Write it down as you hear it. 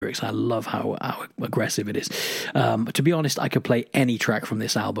lyrics. I love how aggressive it is. To be honest, I could play any track from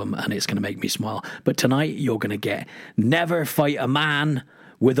this album and it's going to make me smile. But tonight, you're going to get Never Fight a Man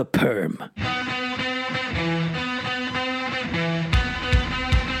with a Perm.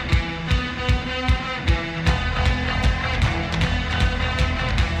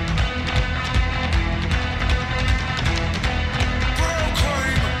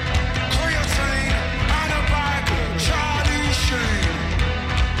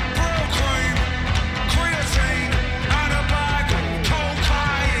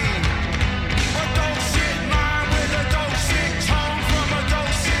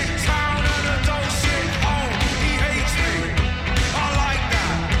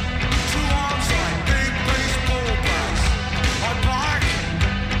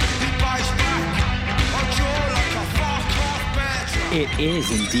 It is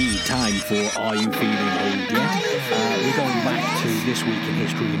indeed time for Are You Feeling Old Yet? We're going back to This Week in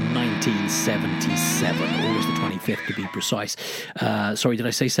History in 1977, August the 25th to be precise. Sorry, did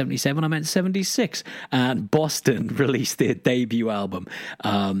I say 77? I meant 76. And Boston released their debut album.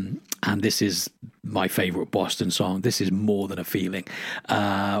 And this is my favourite Boston song. This is More Than a Feeling.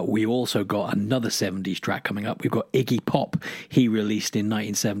 We also got another 70s track coming up. We've got Iggy Pop. He released in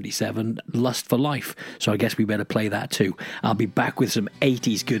 1977, Lust for Life. So I guess we better play that too. I'll be back with some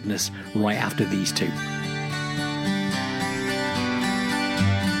 80s goodness right after these two.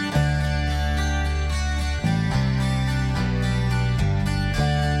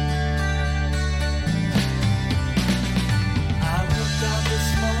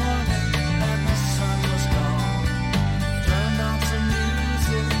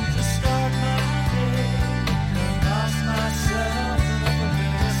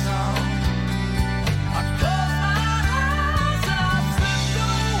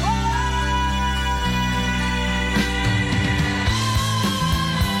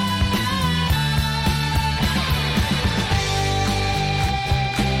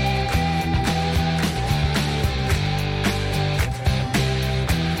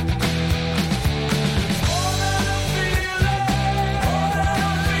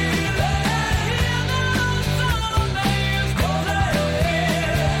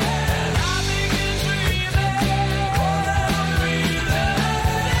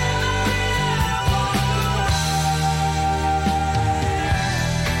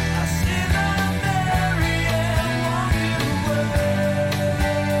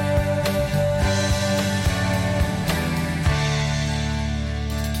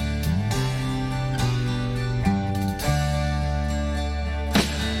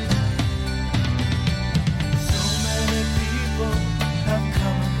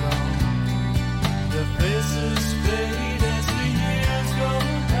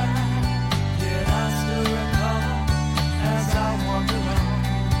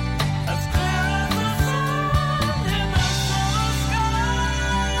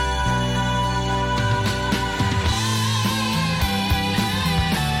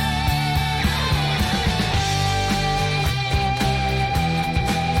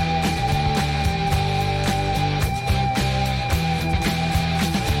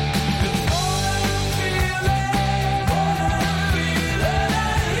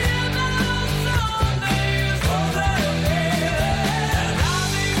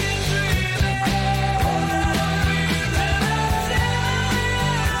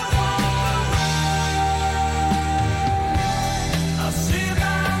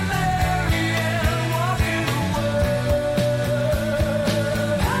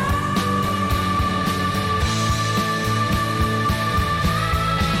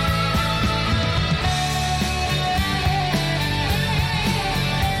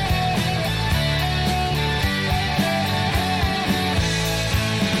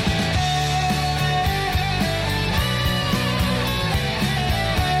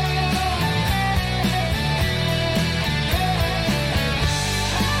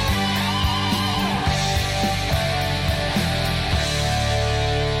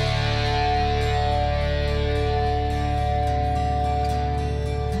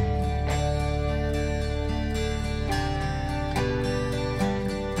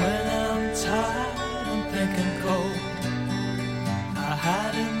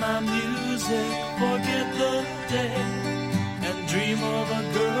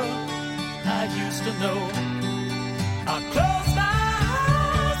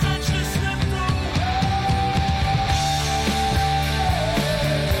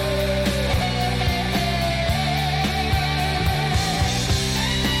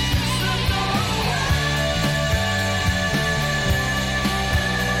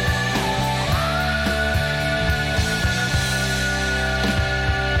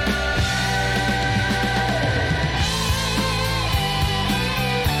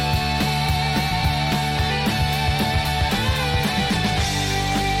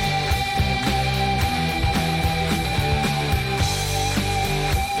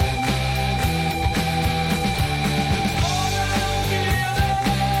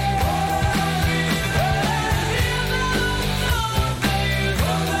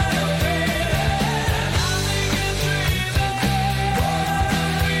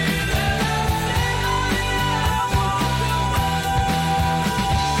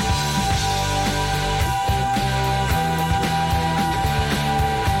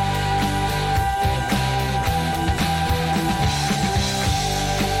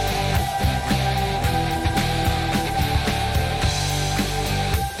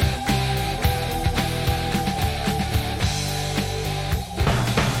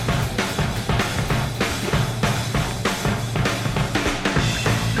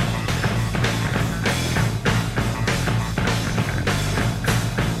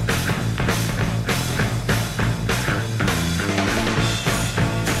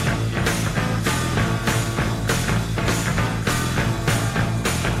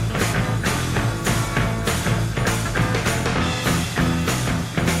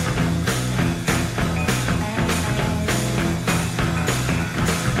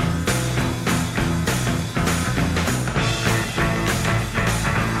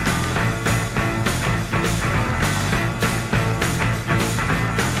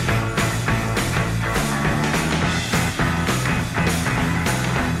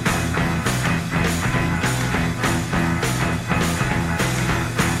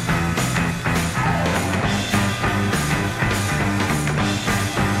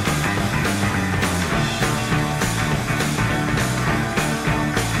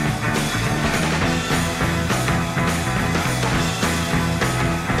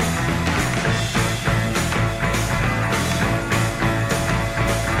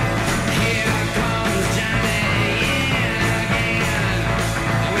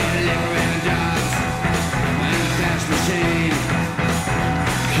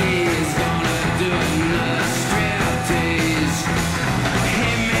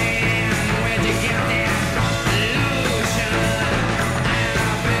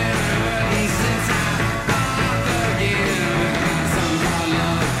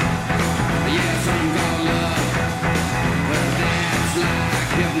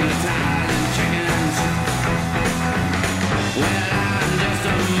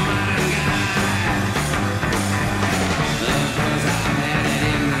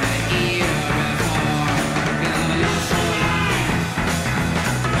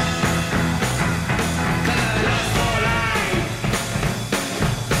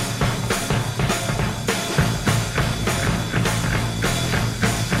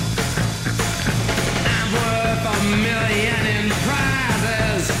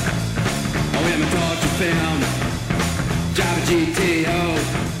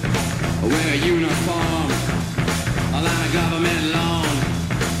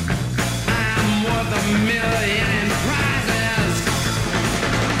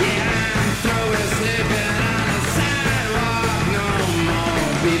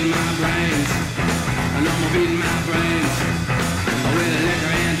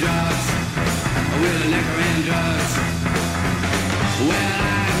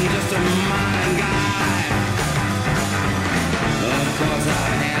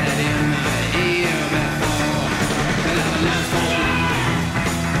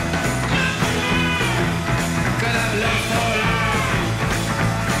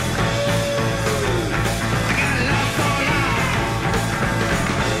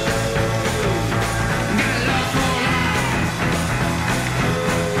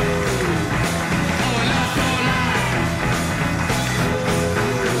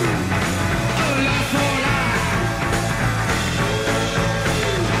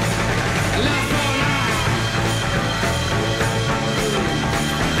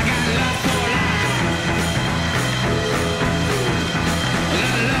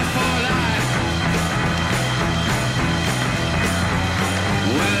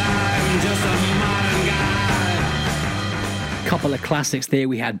 classics there.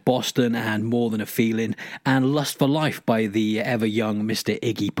 We had Boston and More Than a Feeling and Lust for Life by the ever young Mr.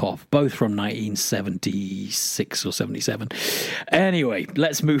 Iggy Pop, both from 1976 or 77. Anyway,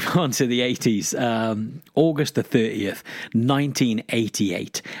 let's move on to the 80s. August the 30th,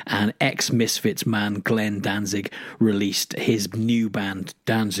 1988, and ex-Misfits man Glenn Danzig released his new band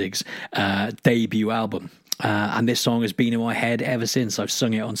Danzig's debut album. And this song has been in my head ever since. I've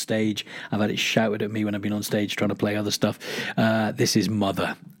sung it on stage. I've had it shouted at me when I've been on stage trying to play other stuff. This is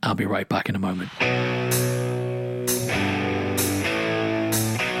Mother. I'll be right back in a moment.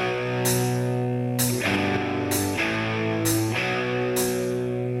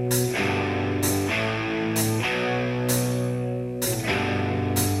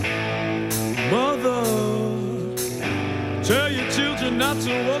 Mother, tell your children not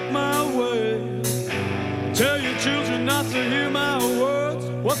to walk my way. Tell your children not to hear my words,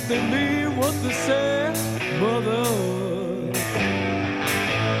 what they mean, what they say. Mother,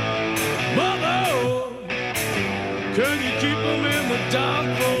 Mother, can you keep them in the dark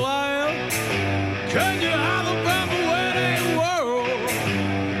for a while? Can you hide them from the wedding world?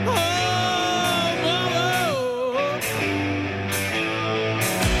 Oh, Mother,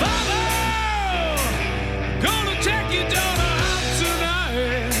 Father, gonna take your daughter out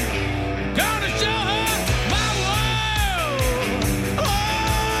tonight. Gonna show her my world. Oh,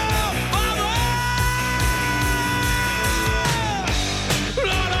 Father,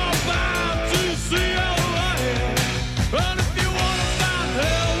 Lord, I'm bound to see your light. And if you wanna find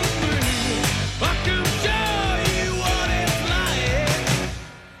hell with me, I can show you what it's like.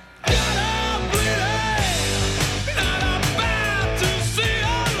 God, I'm bleeding, and I'm bound to see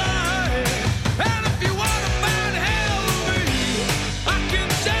your light. And if you wanna find hell with me, I can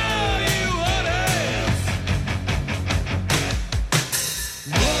show you what it's.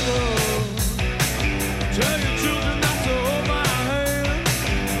 Mother, tell your children not to hold my hand.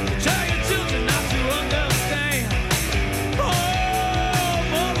 Tell your children not to understand. Oh,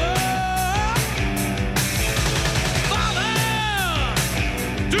 Mother, Father,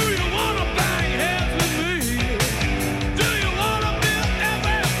 do you wanna bang heads with me? Do you wanna build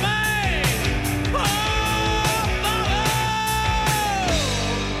everything? Oh, Father,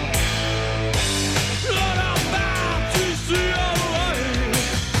 Lord, I'm bound to see your light.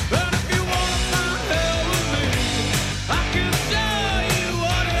 And if you wanna find hell with me, I can show you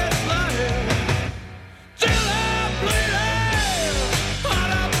what it's like. Till I'm bleeding, but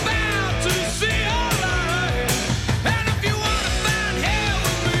I'm bound to see your light. And if you wanna find hell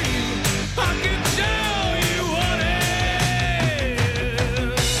with me, I can show you what it is.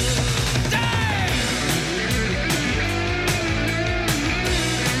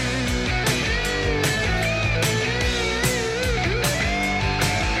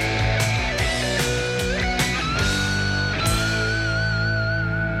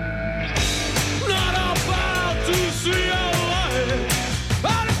 Not about to see your light.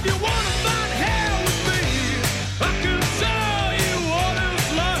 But if you wanna find hell with me, I can show you what it's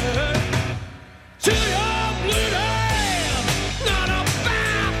like. Till you're bleeding, not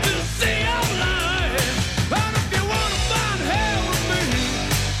about to see your light. But if you wanna find hell with me,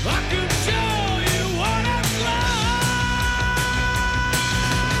 I can show you what it's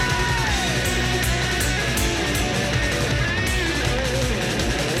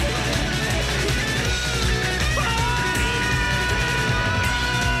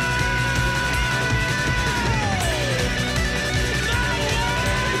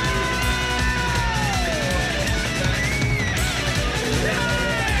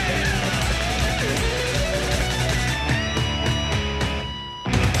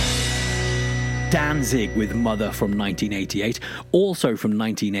Danzig with Mother from 1988. Also from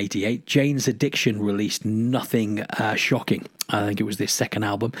 1988, Jane's Addiction released Nothing Shocking. I think it was their second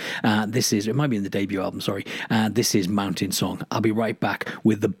album. It might be in the debut album, sorry. This is Mountain Song. I'll be right back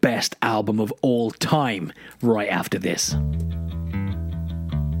with the best album of all time right after this.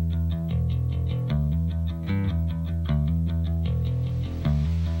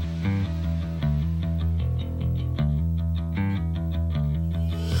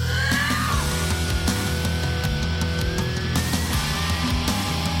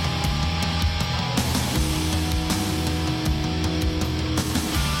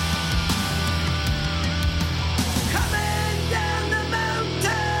 Coming down the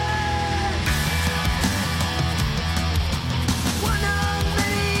mountain.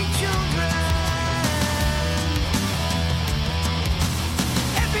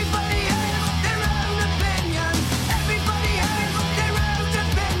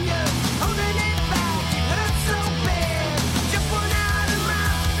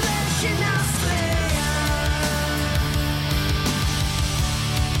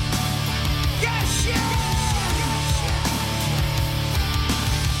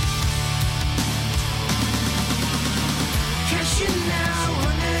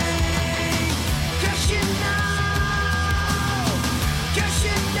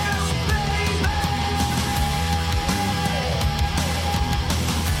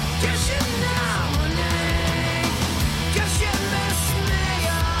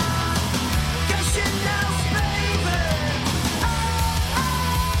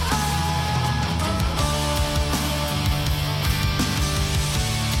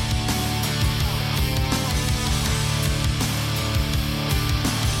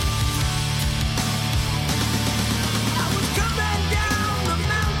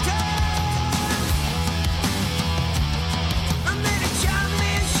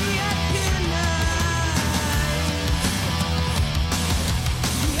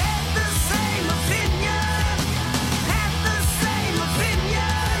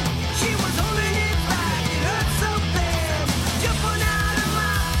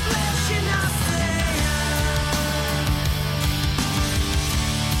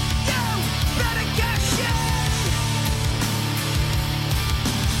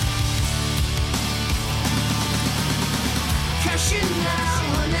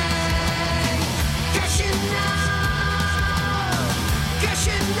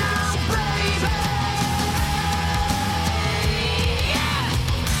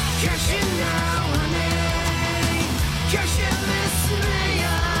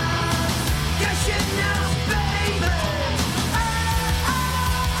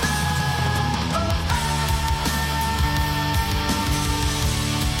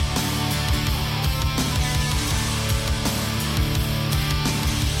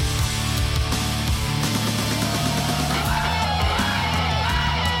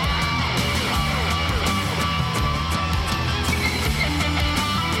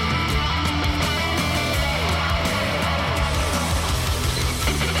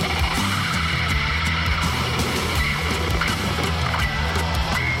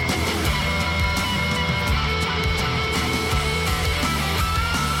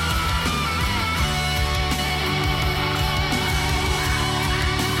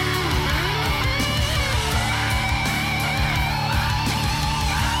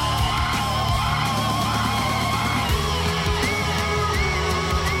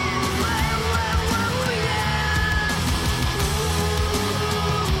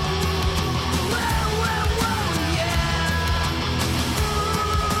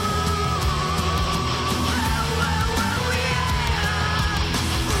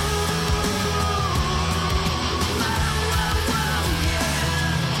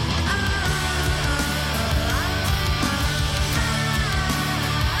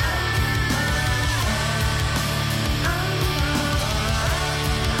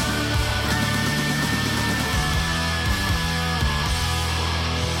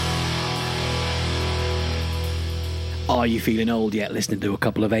 Are you feeling old yet? Listening to a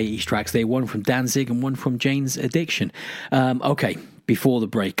couple of 80s tracks there, one from Danzig and one from Jane's Addiction. Okay, before the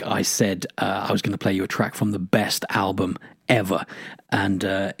break, I said I was going to play you a track from the best album ever. And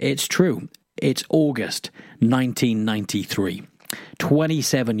it's true. It's August 1993.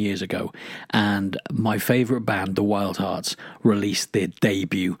 27 years ago, and my favourite band, the Wild Hearts, released their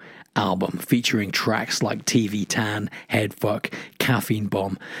debut album featuring tracks like TV Tan, Headfuck, Caffeine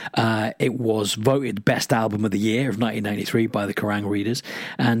Bomb. It was voted Best Album of the Year of 1993 by the Kerrang readers,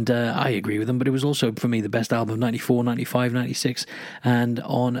 and I agree with them, but it was also, for me, the best album of 94, 95, 96, and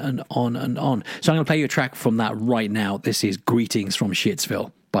on and on and on. So I'm going to play you a track from that right now. This is Greetings from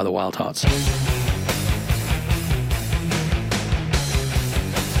Shitsville by the Wild Hearts.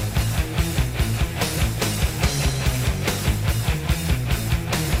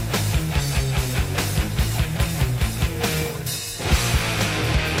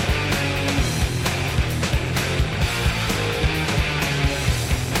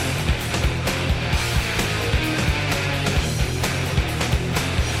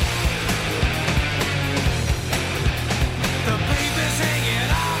 The papers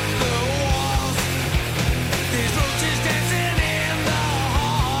hanging off the walls.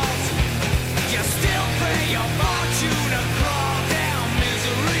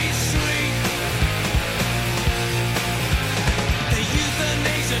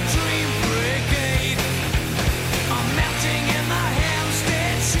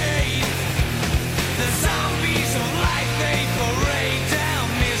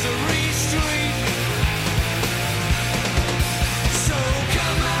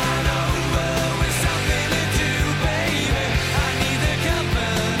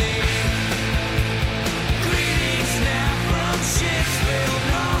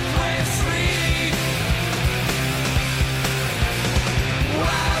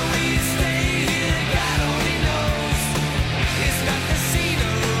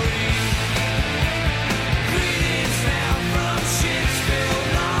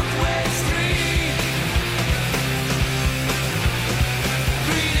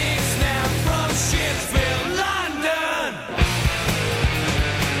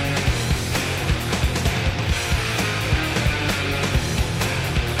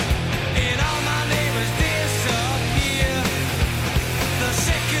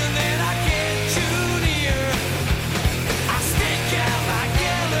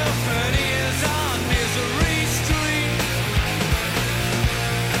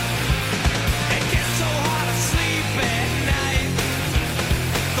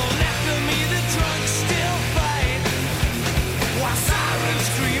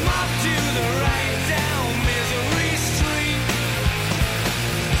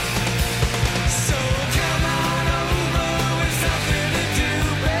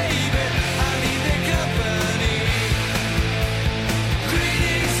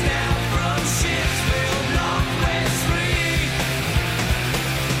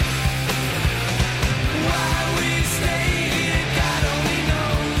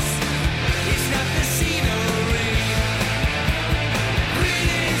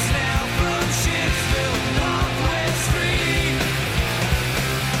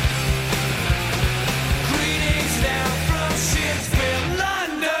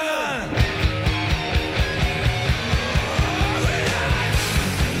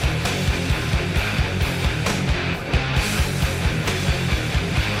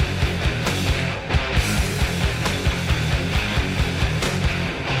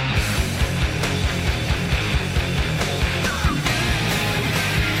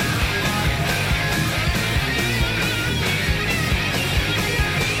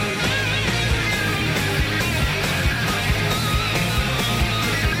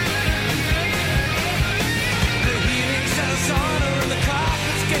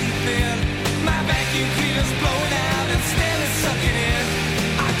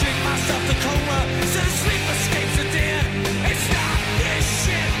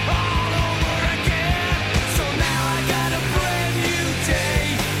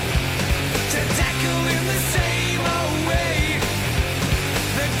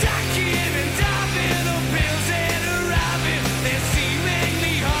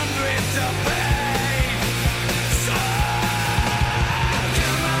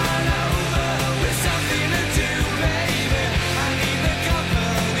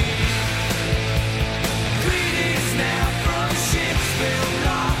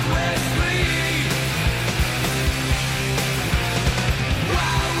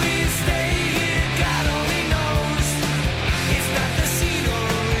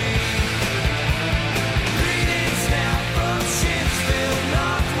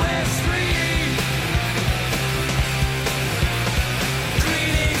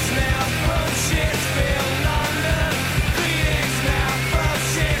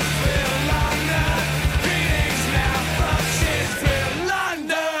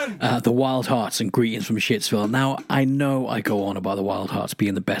 The Wild Hearts and Greetings from Shitsville. Now, I know I go on about the Wild Hearts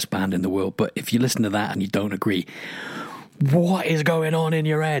being the best band in the world, but if you listen to that and you don't agree, what is going on in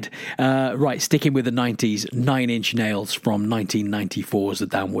your head? Right, sticking with the 90s, 9 Inch Nails from 1994's The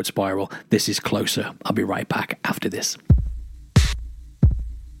Downward Spiral. This is Closer. I'll be right back after this.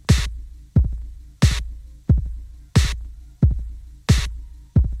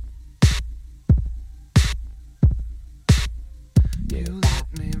 You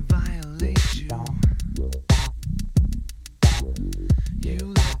let me violate you. You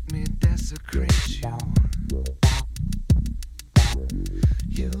let me desecrate you.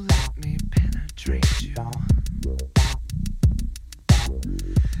 You let me penetrate you.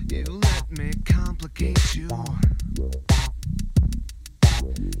 You let me complicate you. Help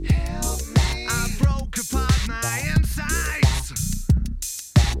me. I broke apart my insides.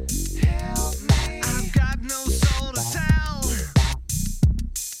 Help me. I've got no soul to tell.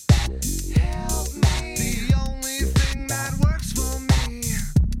 Help me. The only thing that works for me.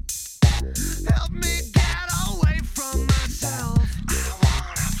 Help me get away from myself. I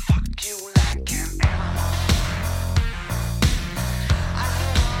wanna fuck you like an animal. I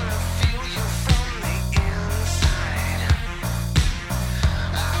wanna feel you from the inside.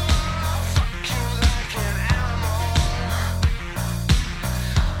 I wanna fuck you like an animal.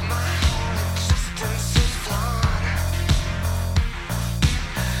 My whole existence is flawed.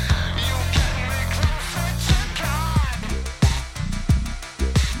 You get me closer to God.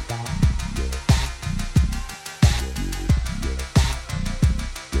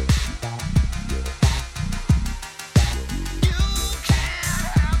 You can't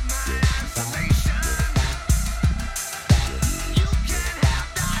have my isolation. You can't have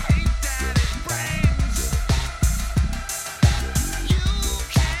the hate that it brings. You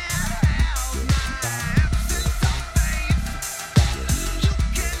can't have my absence of faith. You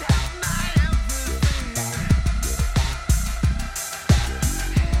can have my everything.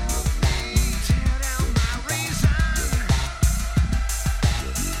 Help me tear down my reason.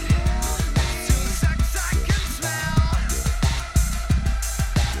 To sex I can smell.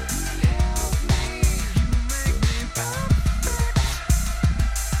 Help me, you make me perfect.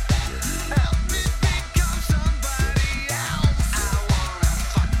 Help me become somebody else. I wanna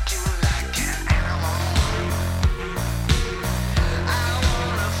fuck you like an animal. I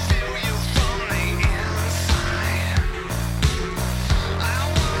wanna feel you from the inside. I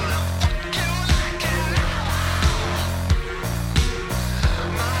wanna fuck you like an animal.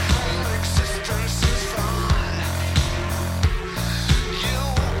 My whole existence is flawed. You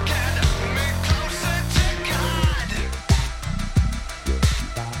get me closer to God.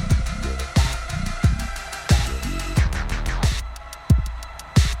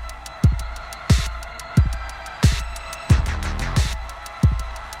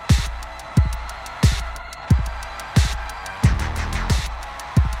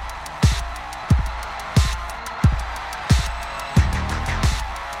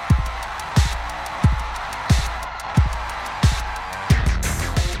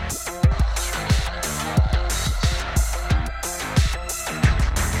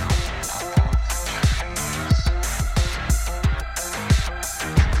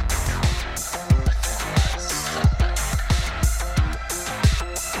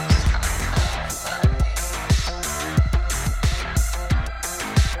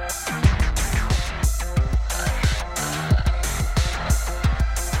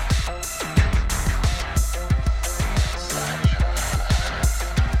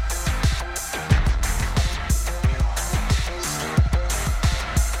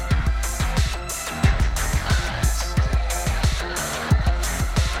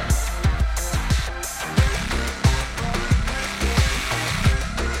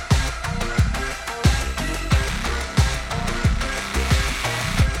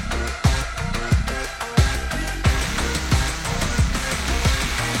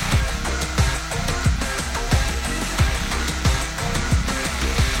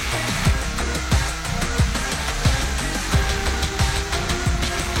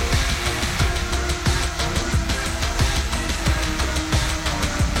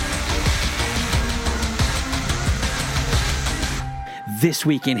 This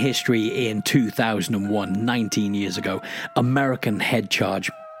week in history in 2001, 19 years ago, American Head Charge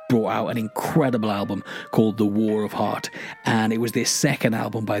brought out an incredible album called The War of Heart, and it was their second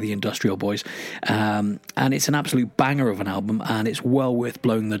album by the Industrial Boys, and it's an absolute banger of an album, and it's well worth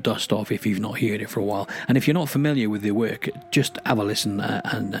blowing the dust off if you've not heard it for a while. And if you're not familiar with their work, just have a listen,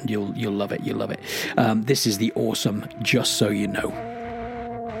 and you'll love it. You'll love it. This is the awesome Just So You Know.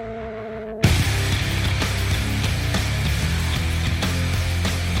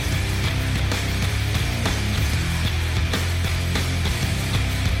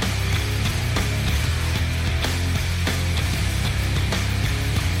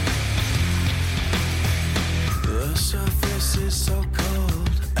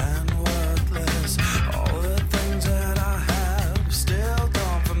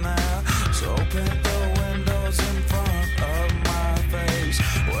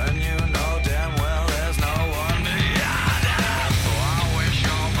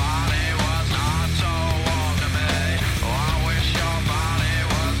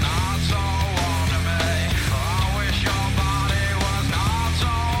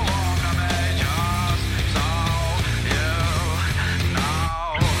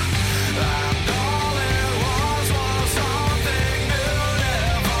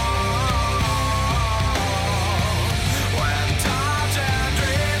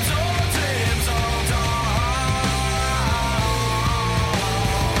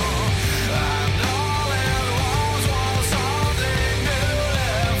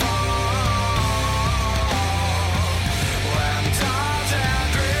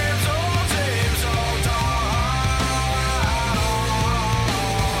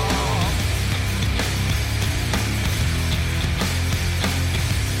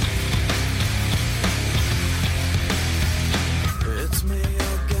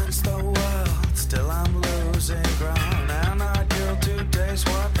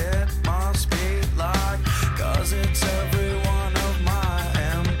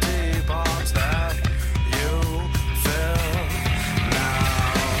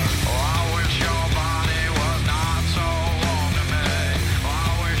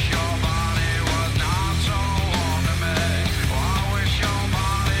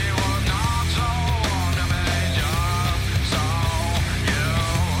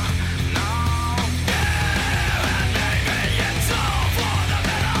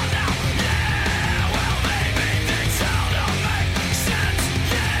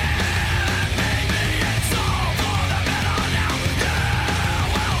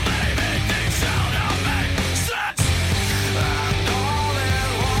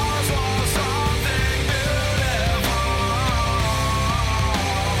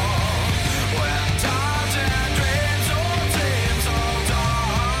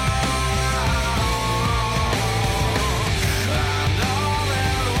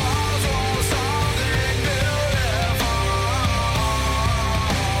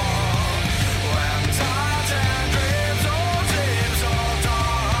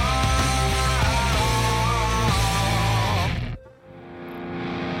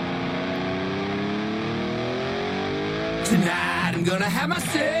 have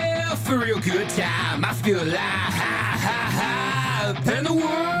myself a real good time. I feel alive, and the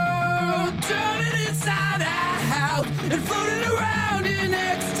world turning inside out and floating around in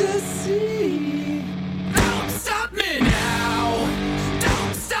ecstasy. Don't stop me now.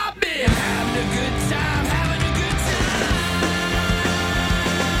 Don't stop me. I'm having a good time, having a good time.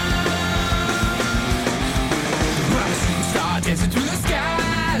 I'm a shooting star dancing through the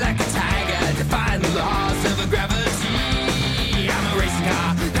sky like a tiger, defying the laws of gravity. I'm a racing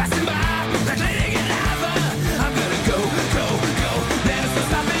car passing by like Lady Godiva. I'm gonna go, go, go. There's no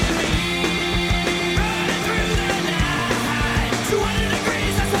stopping me. Running through the night, 200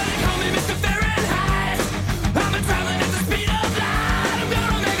 degrees. That's why they call me Mr. Fahrenheit. I'm traveling at the speed of light. I'm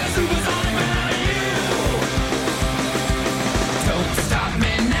gonna make a supersonic man out of you. Don't stop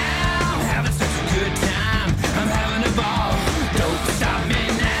me now. I'm having such a good time. I'm having a ball. Don't stop me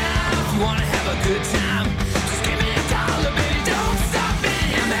now. If you wanna have a good time, just give me a dollar, baby. Don't stop me.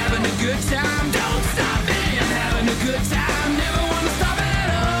 I'm having a good time. Don't stop me. I'm having a good time. Never wanna stop at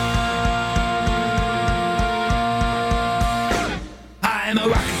all. I am a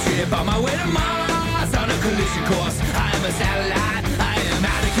rocket ship on my way to Mars on a collision course. I am a satellite. I am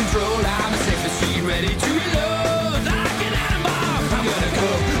out of control. I'm a sex machine ready to reload like an atom bomb. I'm gonna go,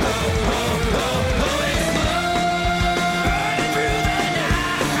 oh, oh, oh, oh, explode. Burning through the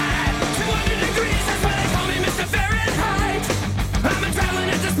night, 200 degrees. That's why they call me Mr. Fahrenheit. I'm traveling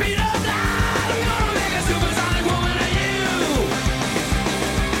at the speed of light. I'm gonna make a supersonic woman of you.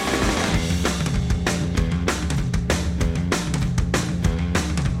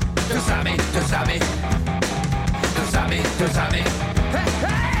 Don't stop me, don't stop me. Don't stop me, don't stop me. Hey,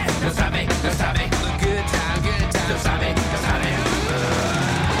 hey! Don't stop me, don't stop me. Have a good time, good time. Don't stop me, don't stop me.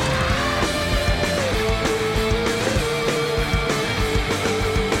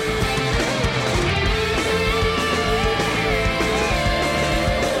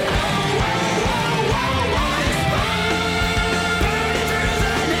 Burning through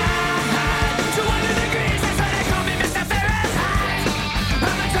the night, 200 degrees. That's why they call me Mr. Fahrenheit.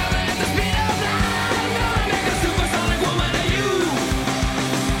 I'm traveling at the speed of light. I'm gonna make a supersonic woman of you.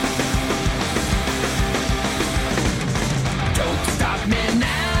 Don't stop me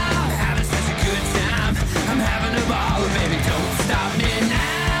now. I'm having such a good time. I'm having a ball, baby. Don't stop me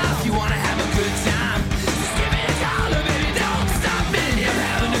now. If you wanna have a good time, just give me a dollar, baby. Don't stop me. I'm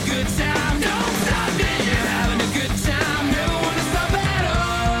having a good time. Don't stop me. I'm having a good time. Never wanna stop at all.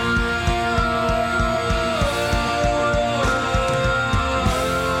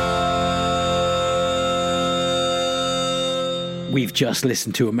 We've just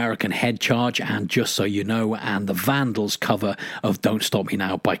listened to American Head Charge and Just So You Know, and the Vandals cover of Don't Stop Me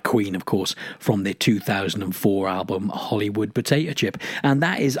Now by Queen, of course, from their 2004 album Hollywood Potato Chip. And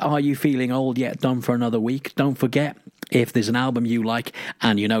that is Are You Feeling Old Yet? Done for another week. Don't forget, if there's an album you like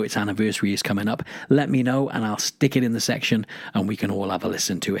and you know its anniversary is coming up, let me know and I'll stick it in the section and we can all have a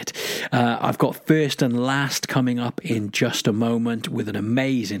listen to it. I've got First and Last coming up in just a moment with an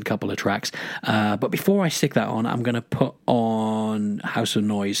amazing couple of tracks. But before I stick that on, I'm going to put on House of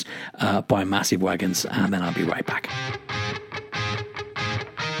Noise by Massive Wagons, and then I'll be right back.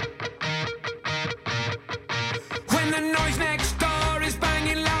 When the noise next door is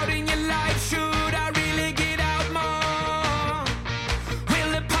banging loud in your life, should I really get out more?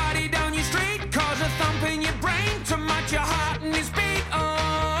 Will the party down your street cause a thump in your brain to match your heart and its beat?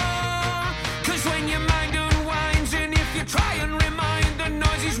 Oh, cause when your mind unwinds and if you try and remind the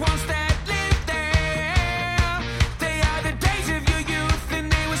noises once that lived there, they are the days of your youth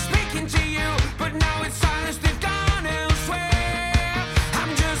and they were speaking to you, but now it's silence, they've gone elsewhere.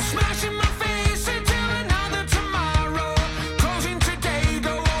 I'm just smashing my face into another tomorrow.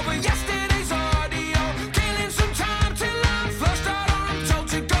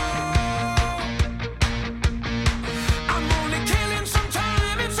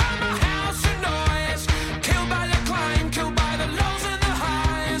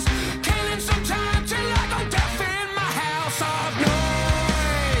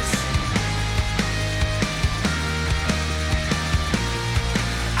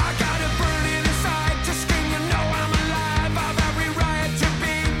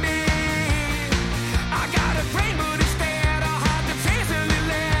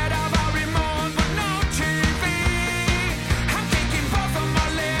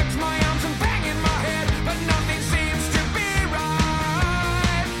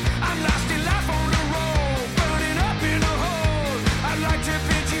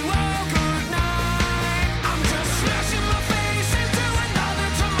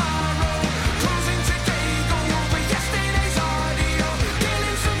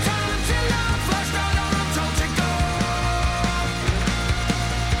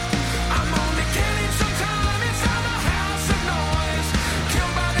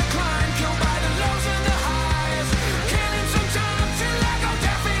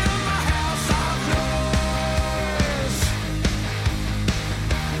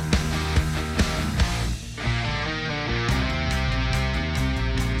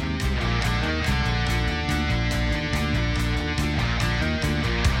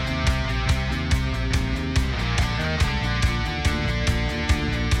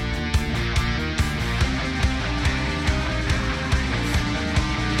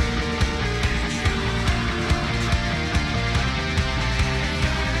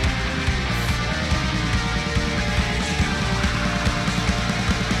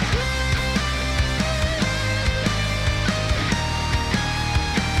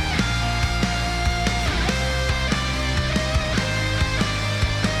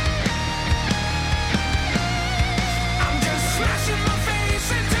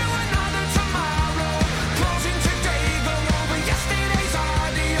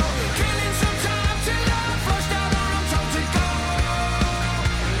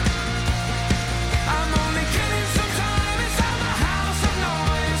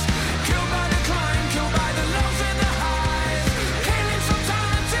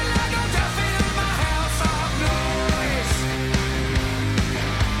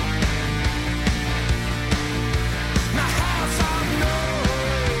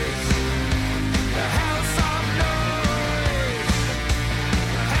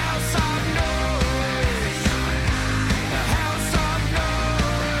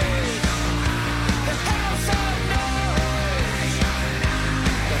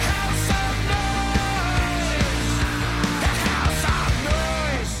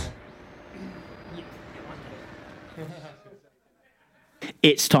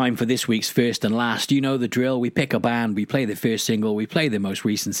 It's time for this week's first and last. You know the drill. We pick a band, we play the first single, we play the most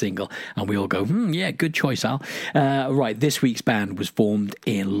recent single, and we all go, yeah, good choice, Al. Right, this week's band was formed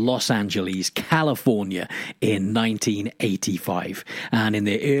in Los Angeles, California in 1985. And in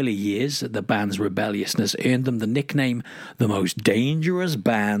their early years, the band's rebelliousness earned them the nickname the most dangerous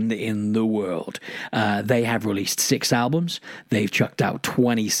band in the world. They have released 6 albums. They've chucked out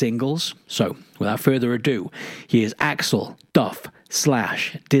 20 singles. So, without further ado, here's Axl, Duff,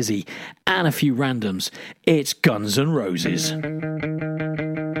 Slash, Dizzy, and a few randoms. It's Guns N' Roses. I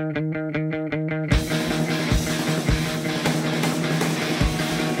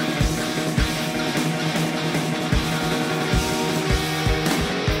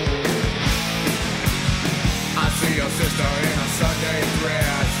see your sister in a Sunday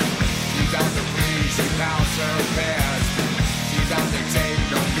dress. She's out to please, she pounds her best. She's out to take,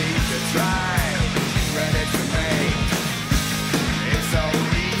 no need to try. She's ready to make. It's so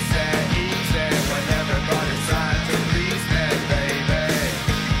easy when everybody's trying to please me, baby.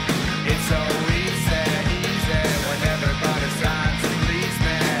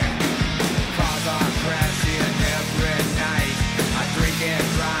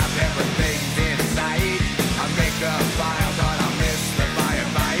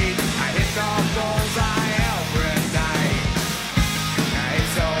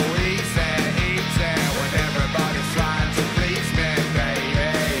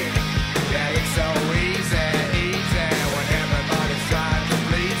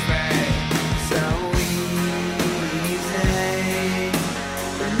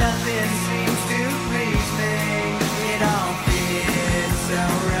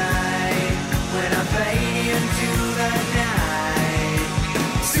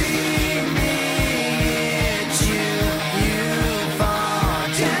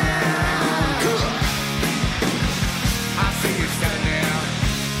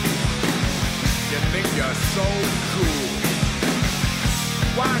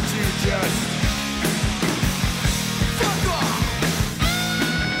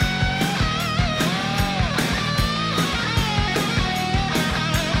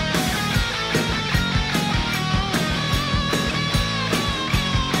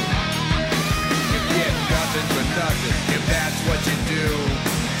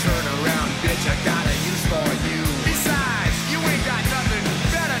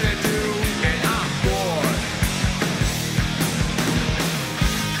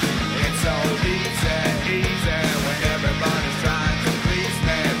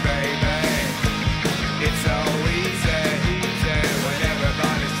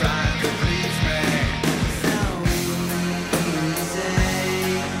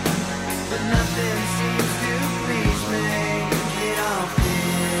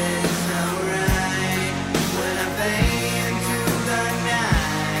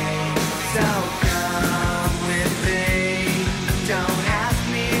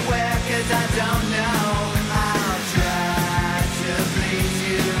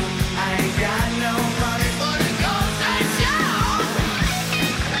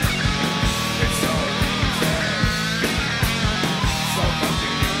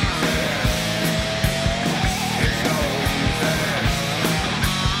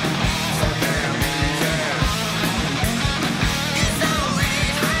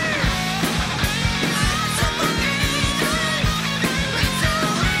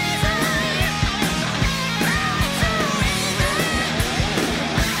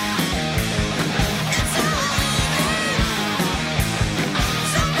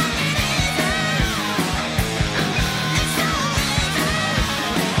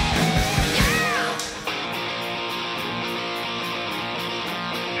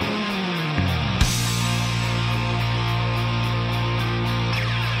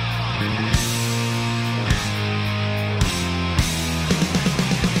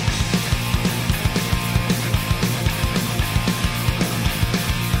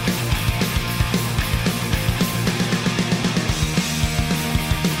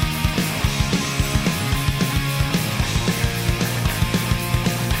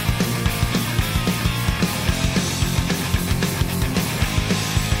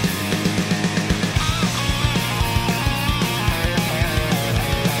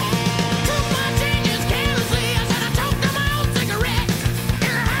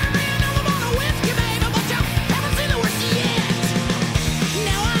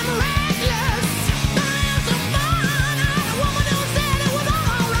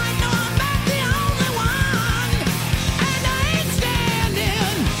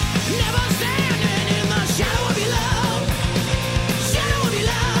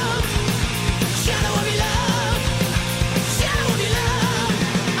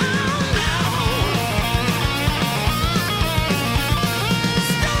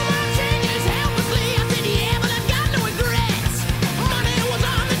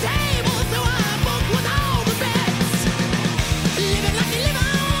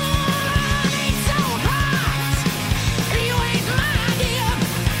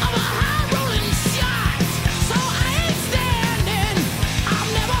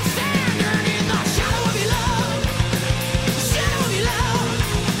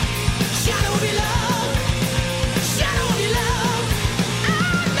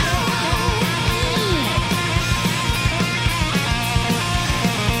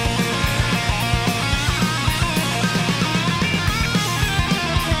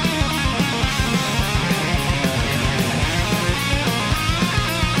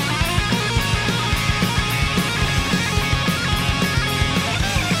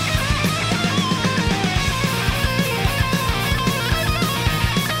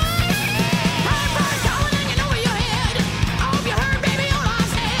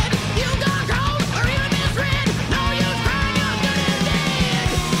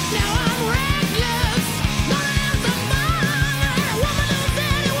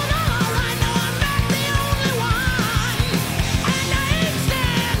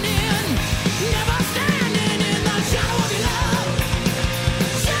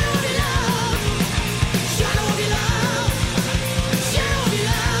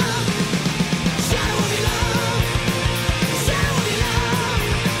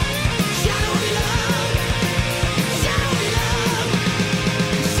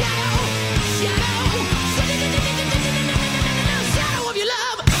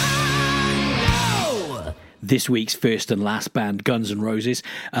 this week's first and last band, Guns N' Roses.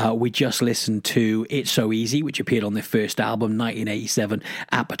 We just listened to It's So Easy, which appeared on their first album, 1987,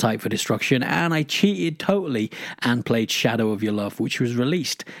 Appetite for Destruction, and I cheated totally and played Shadow of Your Love, which was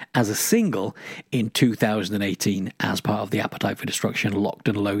released as a single in 2018 as part of the Appetite for Destruction Locked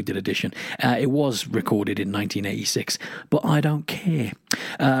and Loaded edition. It was recorded in 1986, but I don't care.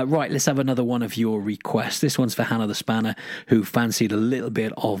 Right, let's have another one of your requests. This one's for Hannah the Spanner, who fancied a little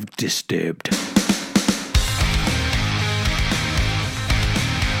bit of Disturbed.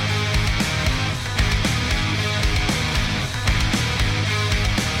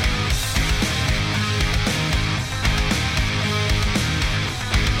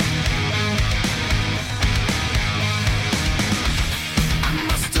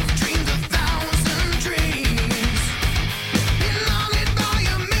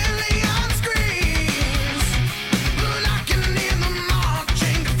 But I can hear the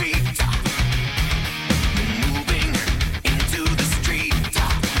marching feet.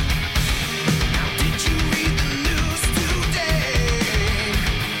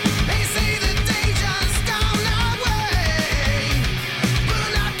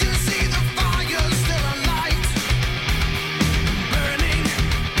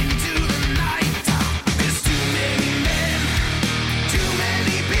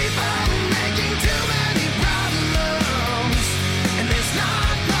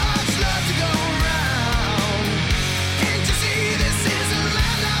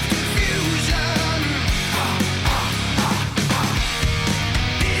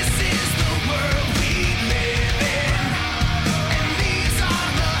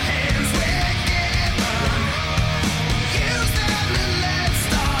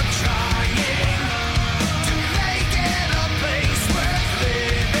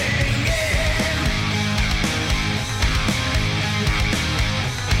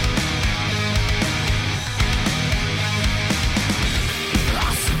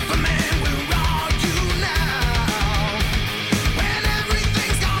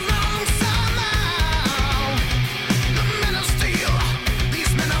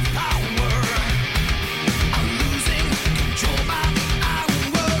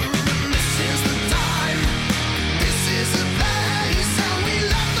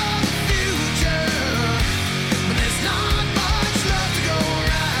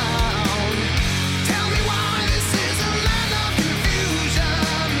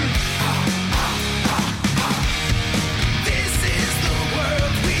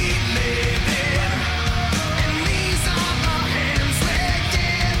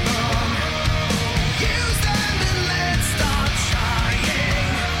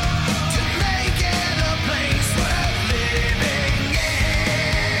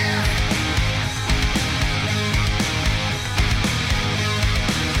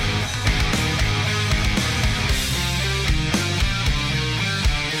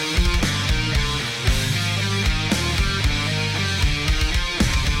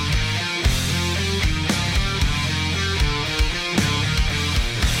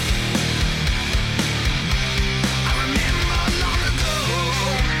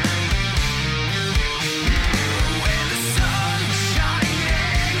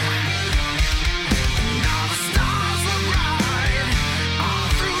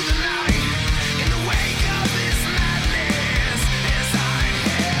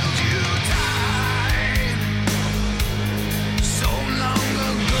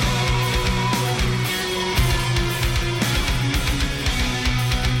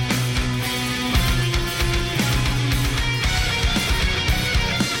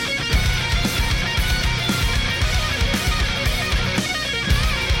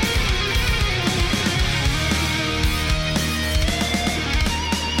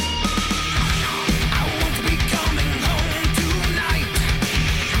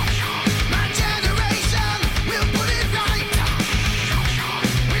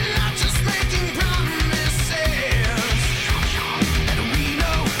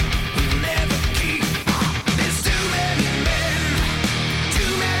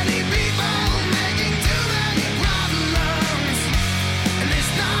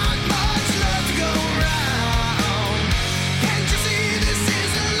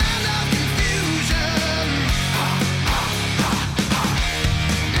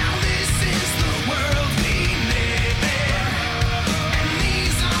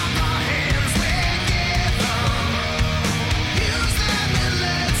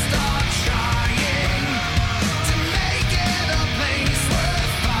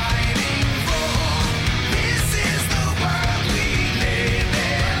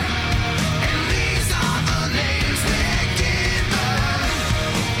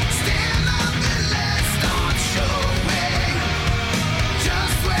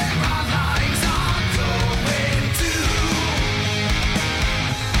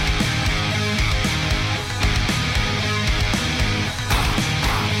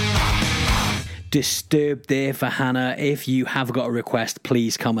 Disturbed there for Hannah. If you have got a request,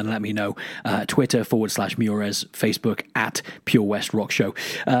 please come and let me know. Twitter/Muirez, Facebook @Pure West Rock Show.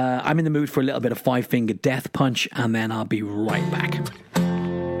 I'm in the mood for a little bit of Five Finger Death Punch, and then I'll be right back.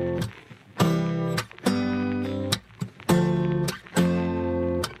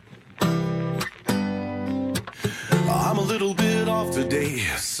 I'm a little bit off today.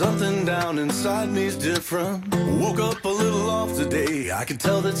 Something down inside me's different. Woke up a little off today. I can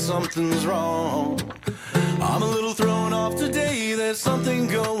tell that something's wrong. I'm a little thrown off today. There's something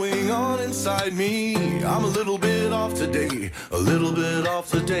going on inside me. I'm a little bit off today. A little bit off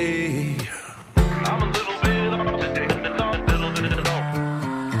today. I'm a little bit off today.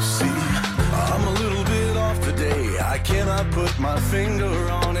 See, I'm a little bit off today. I cannot put my finger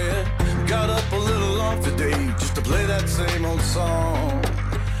on it. Got up a little off today just to play that same old song.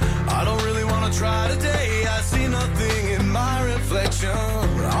 I don't really want to try today. I see nothing in my reflection.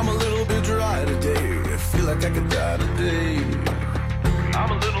 I'm a little bit dry today. I feel like I could die today.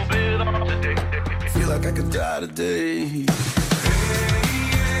 I'm a little bit off today. Feel like I could die today.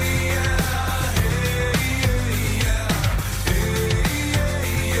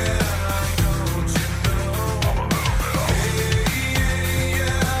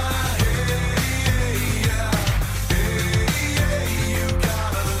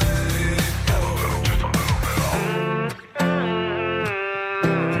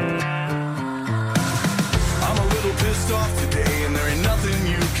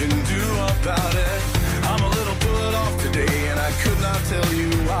 About it. I'm a little put off today, and I could not tell you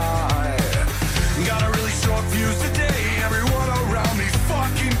why. Got a really short fuse today. Everyone around me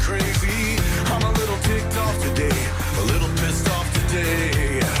fucking crazy. I'm a little ticked off today, a little pissed off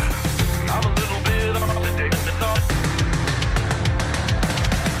today. I'm a little bit off today.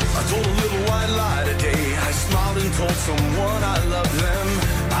 I told a little white lie today. I smiled and told someone I loved them.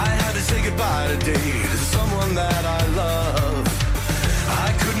 I had to say goodbye today to someone that I love.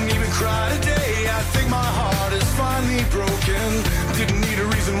 I couldn't even cry today. I think my heart is finally broken. Didn't need a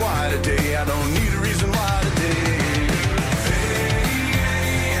reason why today. I don't need a reason why today.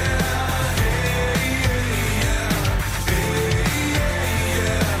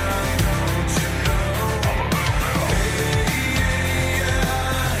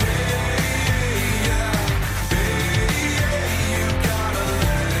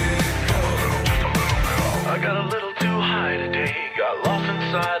 I got a little too high today. Got lost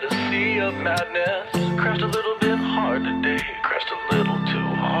inside a sea of madness. Crashed a little bit hard today. Crashed a little too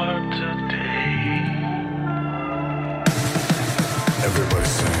hard today. Everybody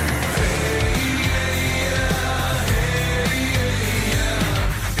sing.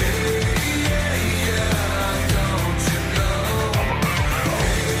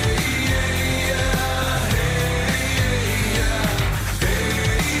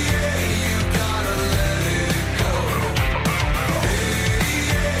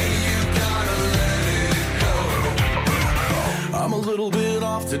 I'm a little bit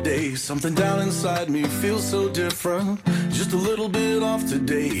off today. Something down inside me feels so different. Just a little bit off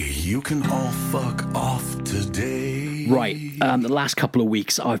today. You can all fuck off today. Right, the last couple of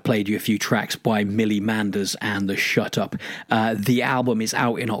weeks I've played you a few tracks by Millie Manders and the Shut Up. The album is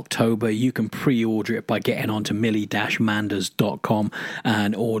out in October. You can pre-order it by getting onto millie-manders.com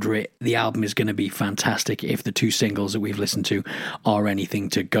and order it. The album is going to be fantastic if the two singles that we've listened to are anything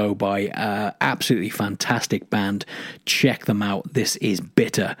to go by. Absolutely fantastic band. Check them out. This is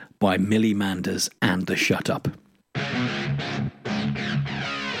Bitter by Millie Manders and the Shut Up.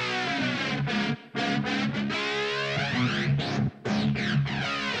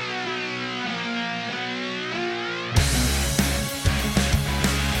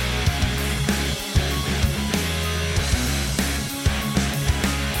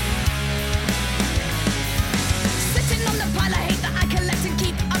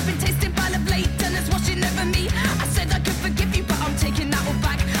 Forgive you, but I'm taking that all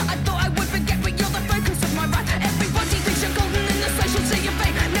back. I thought I would forget, but you're the focus of my wrath.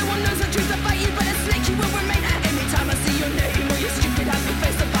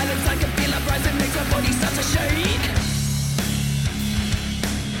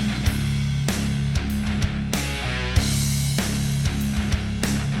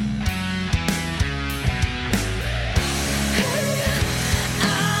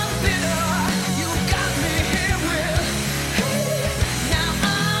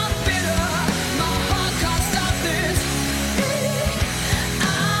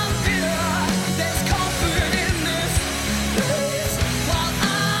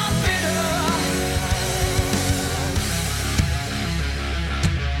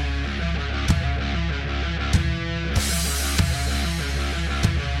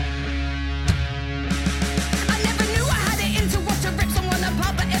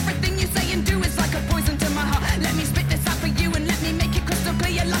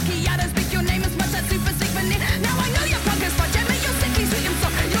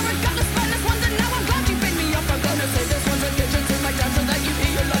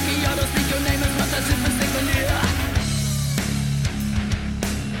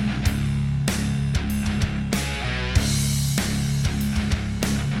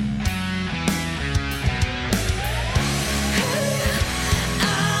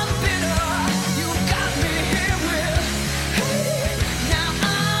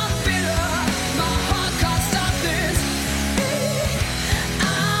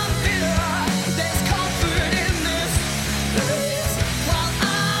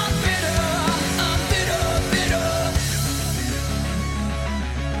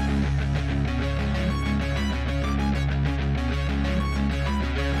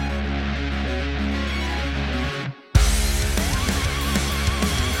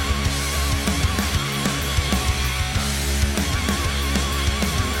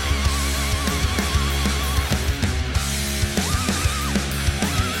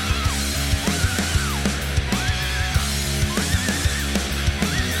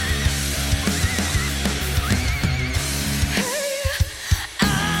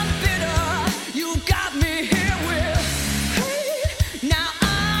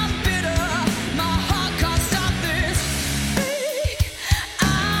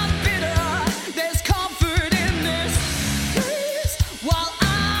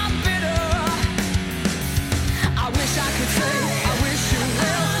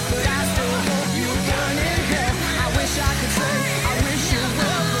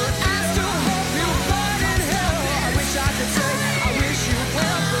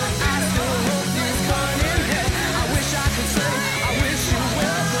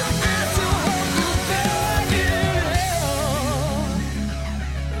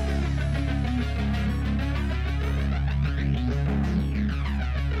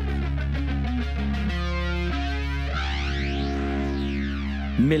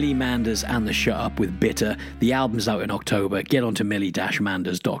 Millie Manders and the Shut Up with Bitter. The album's out in October. Get onto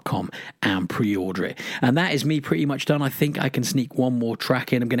millie-manders.com and pre-order it. And that is me pretty much done. I think I can sneak one more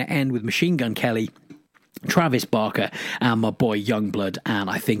track in. I'm going to end with Machine Gun Kelly, Travis Barker, and my boy Youngblood, and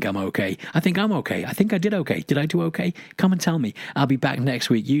I think I'm okay. I think I'm okay. I think I did okay. Did I do okay? Come and tell me. I'll be back next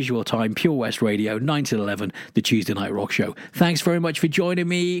week, usual time, Pure West Radio, 9 to 11, the Tuesday Night Rock Show. Thanks very much for joining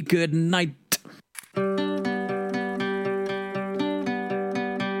me. Good night.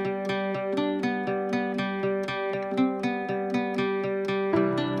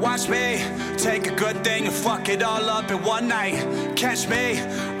 Watch me take a good thing and fuck it all up in one night. Catch me,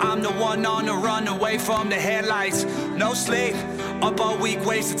 I'm the one on the run away from the headlights. No sleep, up all week,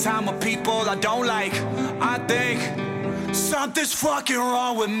 wasting time with people I don't like. I think something's fucking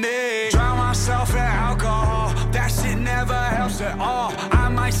wrong with me. Drown myself in alcohol, that shit never helps at all. I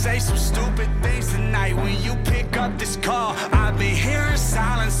might say some stupid things tonight when you pick up this call. I've been hearing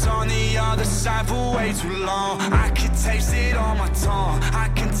silence on the other side for way too long. I can taste it on my tongue, I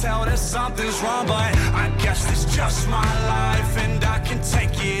can tell that something's wrong, but I guess it's just my life and I can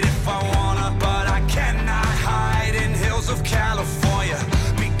take it if I wanna, but I cannot hide in hills of California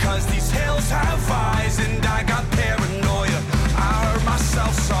because these hills have eyes and I got paranoia. I hurt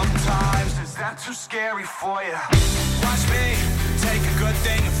myself sometimes, is that too scary for you? Watch me take a good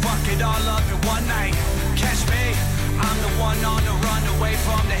thing and fuck it all up in one night. Catch me, I'm the one on the run away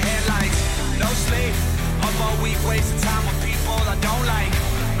from the headlights. No sleep, up all week wasting time with people I don't like.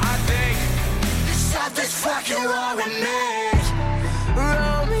 I think something's fucking wrong with me.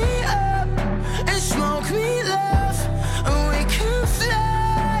 Roll me up and smoke me love, and we can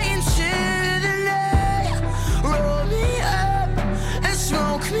fly into the night. Roll me up and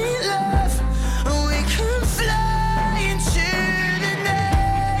smoke me love, and we can fly into the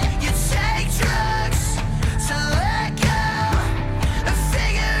night. You take drugs to let go and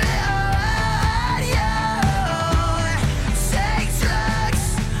figure it all out. Take drugs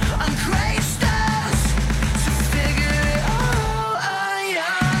on gravestones to figure it all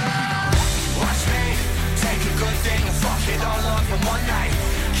out. Watch me take a good thing and fuck it all up in one night.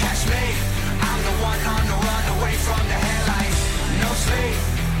 Catch me, I'm the one on the run away from the headlights. No sleep,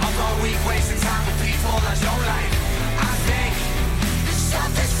 up all week wasting